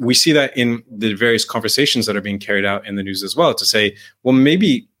 And we see that in the various conversations that are being carried out in the news as well, to say, well,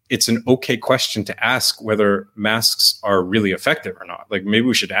 maybe it's an okay question to ask whether masks are really effective or not. Like, maybe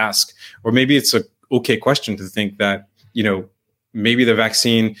we should ask, or maybe it's a okay question to think that, maybe the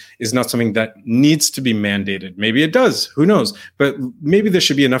vaccine is not something that needs to be mandated. Maybe it does, who knows? But maybe there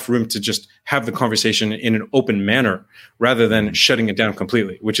should be enough room to just have the conversation in an open manner rather than shutting it down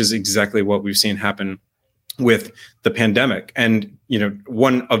completely, which is exactly what we've seen happen with the pandemic. And,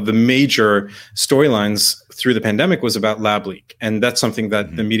 one of the major storylines through the pandemic was about lab leak. And that's something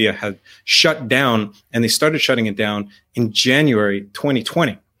that the media had shut down, and they started shutting it down in January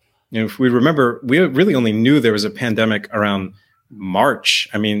 2020. If we remember, we really only knew there was a pandemic around March.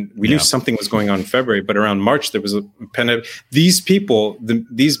 I mean, we knew something was going on in February, but around March, there was a pandemic. These people,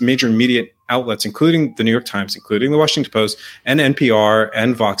 these major media outlets, including the New York Times, including the Washington Post and NPR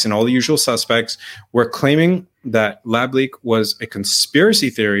and Vox and all the usual suspects, were claiming that lab leak was a conspiracy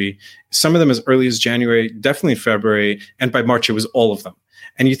theory. Some of them as early as January, definitely February. And by March, it was all of them.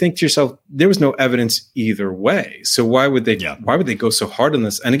 And you think to yourself, there was no evidence either way. So why would they go so hard on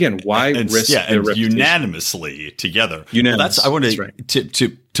this? And again, why risk their reputation? Unanimously together. Unanimous. Well, I want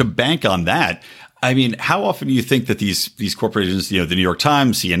to bank on that. I mean, how often do you think that these corporations, the New York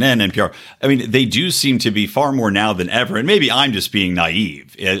Times, CNN, NPR, I mean, they do seem to be far more now than ever. And maybe I'm just being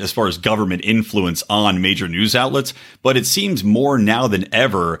naive as far as government influence on major news outlets, but it seems more now than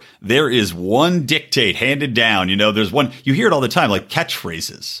ever, there is one dictate handed down. There's one, you hear it all the time, like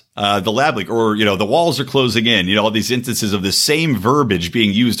catchphrases, the lab leak, or, the walls are closing in, all these instances of the same verbiage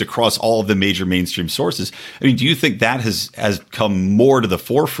being used across all of the major mainstream sources. I mean, do you think that has come more to the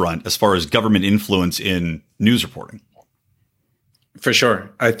forefront as far as government influence in news reporting? For sure.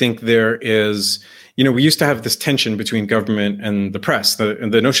 I think there is, we used to have this tension between government and the press. The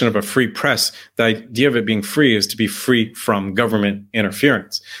notion of a free press, the idea of it being free is to be free from government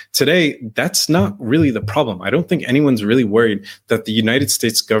interference. Today, that's not really the problem. I don't think anyone's really worried that the United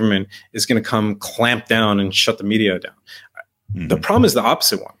States government is going to come clamp down and shut the media down. Mm-hmm. The problem is the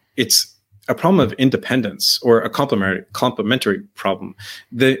opposite one. It's a problem of independence, or a complementary problem.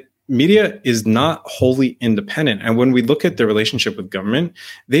 The media is not wholly independent. And when we look at their relationship with government,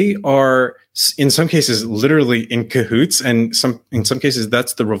 they are, in some cases, literally in cahoots. And in some cases,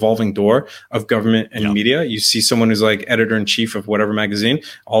 that's the revolving door of government and media. You see someone who's like editor-in-chief of whatever magazine,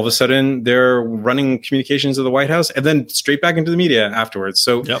 all of a sudden they're running communications of the White House and then straight back into the media afterwards.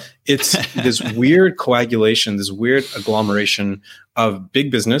 So it's this weird coagulation, this weird agglomeration of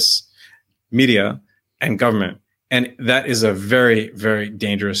big business, media, and government. And that is a very, very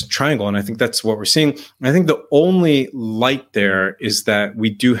dangerous triangle. And I think that's what we're seeing. And I think the only light there is that we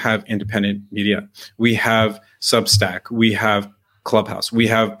do have independent media. We have Substack. We have Clubhouse. We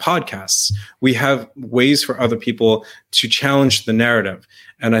have podcasts. We have ways for other people to challenge the narrative.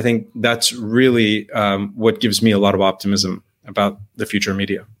 And I think that's really what gives me a lot of optimism about the future of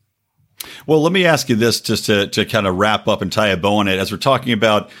media. Well, let me ask you this just to kind of wrap up and tie a bow on it. As we're talking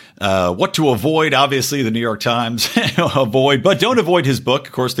about what to avoid, obviously the New York Times, avoid, but don't avoid his book.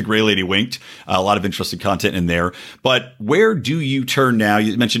 Of course, The Gray Lady Winked, a lot of interesting content in there. But where do you turn now?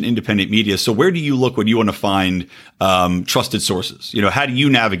 You mentioned independent media. So where do you look when you want to find trusted sources? How do you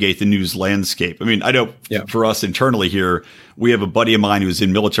navigate the news landscape? I mean, I know for us internally here, we have a buddy of mine who was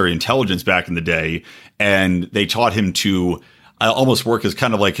in military intelligence back in the day, and they taught him to almost work as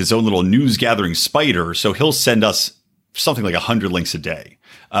kind of like his own little news gathering spider. So he'll send us something like 100 links a day.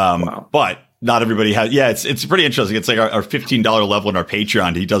 Wow. But not everybody has. Yeah, it's pretty interesting. It's like our $15 level in our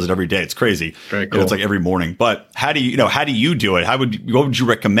Patreon. He does it every day. It's crazy. Very cool. It's like every morning. But how do you do it? What would you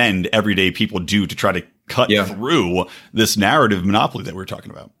recommend everyday people do to try to cut through this narrative monopoly that we're talking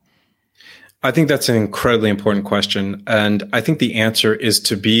about? I think that's an incredibly important question. And I think the answer is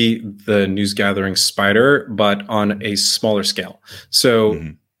to be the news gathering spider, but on a smaller scale. So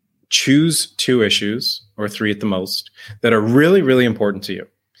choose 2 issues or 3 at the most that are really, really important to you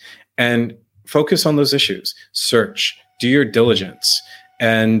and focus on those issues. Search, do your diligence,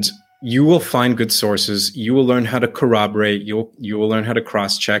 and you will find good sources. You will learn how to corroborate. You will learn how to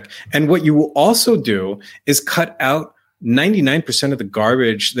cross-check. And what you will also do is cut out 99% of the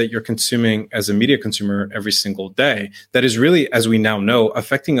garbage that you're consuming as a media consumer every single day that is really, as we now know,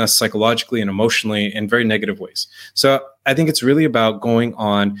 affecting us psychologically and emotionally in very negative ways. So I think it's really about going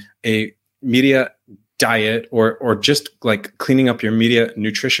on a media diet or just like cleaning up your media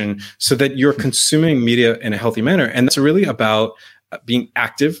nutrition so that you're consuming media in a healthy manner. And that's really about being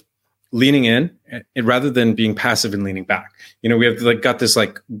active, leaning in, rather than being passive and leaning back. You know, we have like got this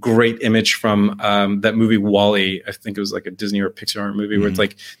like great image from that movie WALL-E. I think it was like a Disney or Pixar movie where it's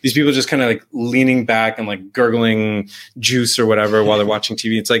like these people just kind of like leaning back and like gurgling juice or whatever while they're watching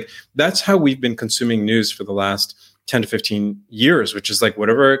TV. It's like that's how we've been consuming news for the last 10 to 15 years, which is like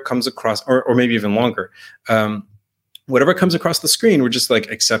whatever comes across, or maybe even longer. Whatever comes across the screen, we're just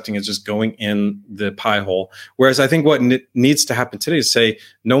like accepting it's just going in the pie hole. Whereas I think what needs to happen today is say,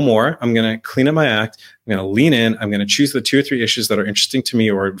 no more. I'm going to clean up my act. I'm going to lean in. I'm going to choose the 2 or 3 issues that are interesting to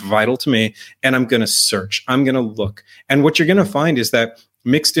me or vital to me. And I'm going to search. I'm going to look. And what you're going to find is that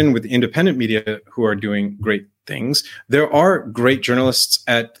mixed in with independent media who are doing great things, there are great journalists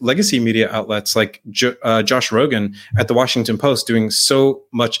at legacy media outlets like Josh Rogan at the Washington Post doing so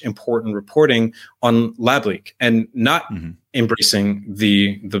much important reporting on lab leak and not embracing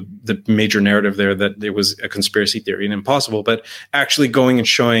the major narrative there that there was a conspiracy theory and impossible, but actually going and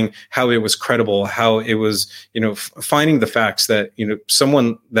showing how it was credible, how it was, finding the facts that,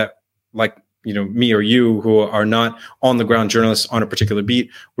 someone that like, me or you who are not on the ground journalists on a particular beat,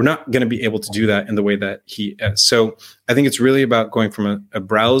 we're not going to be able to do that in the way that he is. So I think it's really about going from a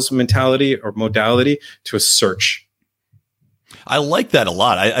browse mentality or modality to a search. I like that a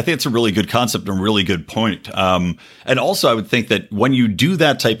lot. I think it's a really good concept and a really good point. And also I would think that when you do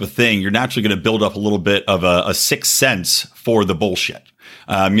that type of thing, you're naturally going to build up a little bit of a sixth sense for the bullshit.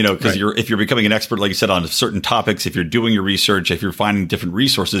 Because if you're becoming an expert, like you said, on certain topics, if you're doing your research, if you're finding different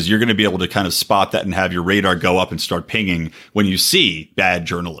resources, you're going to be able to kind of spot that and have your radar go up and start pinging when you see bad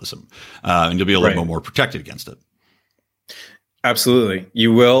journalism, and you'll be a little bit more protected against it. Absolutely.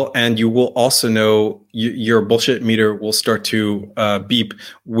 You will. And you will also know your bullshit meter will start to beep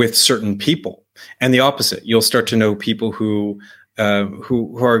with certain people, and the opposite. You'll start to know people who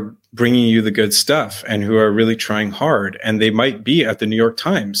are bringing you the good stuff and who are really trying hard, and they might be at the New York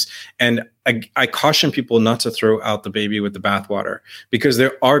Times. And I caution people not to throw out the baby with the bathwater, because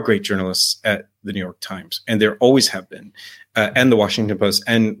there are great journalists at the New York Times, and there always have been, and the Washington Post,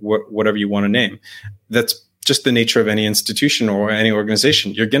 and whatever you want to name. That's just the nature of any institution or any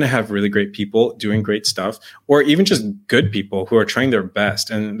organization. You're going to have really great people doing great stuff, or even just good people who are trying their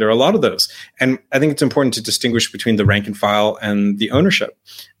best. And there are a lot of those. And I think it's important to distinguish between the rank and file and the ownership.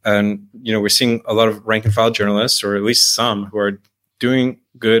 And, we're seeing a lot of rank and file journalists, or at least some, who are doing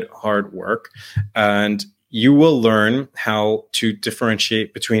good, hard work. And you will learn how to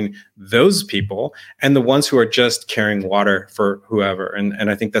differentiate between those people and the ones who are just carrying water for whoever.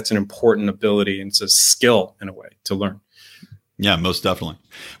 And I think that's an important ability, and it's a skill in a way to learn. Yeah, most definitely.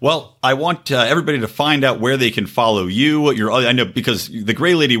 Well, I want everybody to find out where they can follow you. I know, because The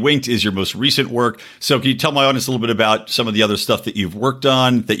Gray Lady Winked is your most recent work. So can you tell my audience a little bit about some of the other stuff that you've worked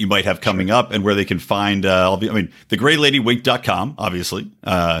on that you might have coming up, and where they can find, thegrayladywink.com, obviously.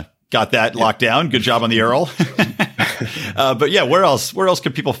 Got that locked down. Good job on the URL. But yeah, where else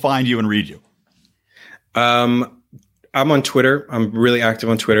can people find you and read you? I'm on Twitter. I'm really active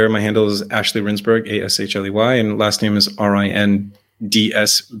on Twitter. My handle is Ashley Rindsberg, Ashley, and last name is Rindsberg.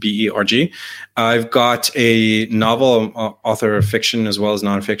 I've got a novel. I'm author of fiction as well as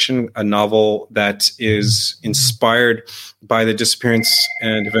nonfiction, a novel that is inspired by the disappearance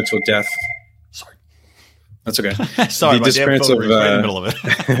and eventual death. Sorry. That's okay. Sorry, the disappearance of right in the middle of it.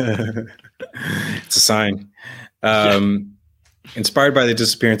 It's a sign. Inspired by the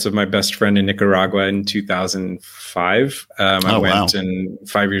disappearance of my best friend in Nicaragua in 2005. I went, and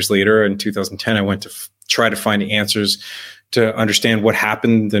 5 years later, in 2010, I went to try to find answers to understand what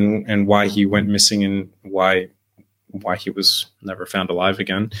happened and why he went missing, and why he was never found alive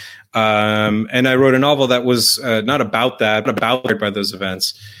again. And I wrote a novel that was not about that, but about by those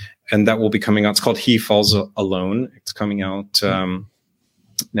events. And that will be coming out. It's called He Falls Alone. It's coming out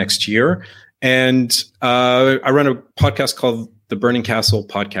next year. And I run a podcast called the Burning Castle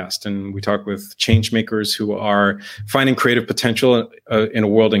podcast, and we talk with change makers who are finding creative potential in a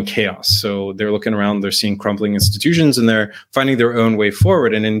world in chaos. So they're looking around, they're seeing crumbling institutions, and they're finding their own way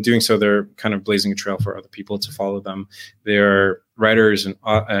forward. And in doing so, they're kind of blazing a trail for other people to follow them. They're writers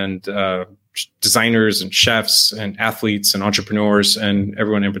and designers and chefs and athletes and entrepreneurs and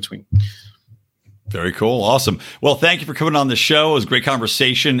everyone in between. Very cool. Awesome. Well, thank you for coming on the show. It was a great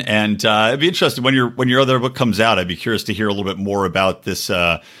conversation. And it'd be interesting when your other book comes out. I'd be curious to hear a little bit more about this,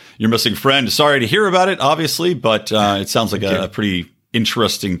 Your Missing Friend. Sorry to hear about it, obviously, but it sounds like a pretty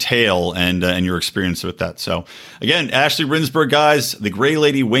interesting tale and your experience with that. So again, Ashley Rindsberg, guys, The Gray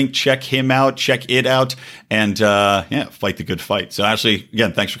Lady Wink, check him out, check it out, and fight the good fight. So Ashley,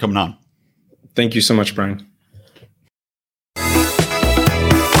 again, thanks for coming on. Thank you so much, Brian.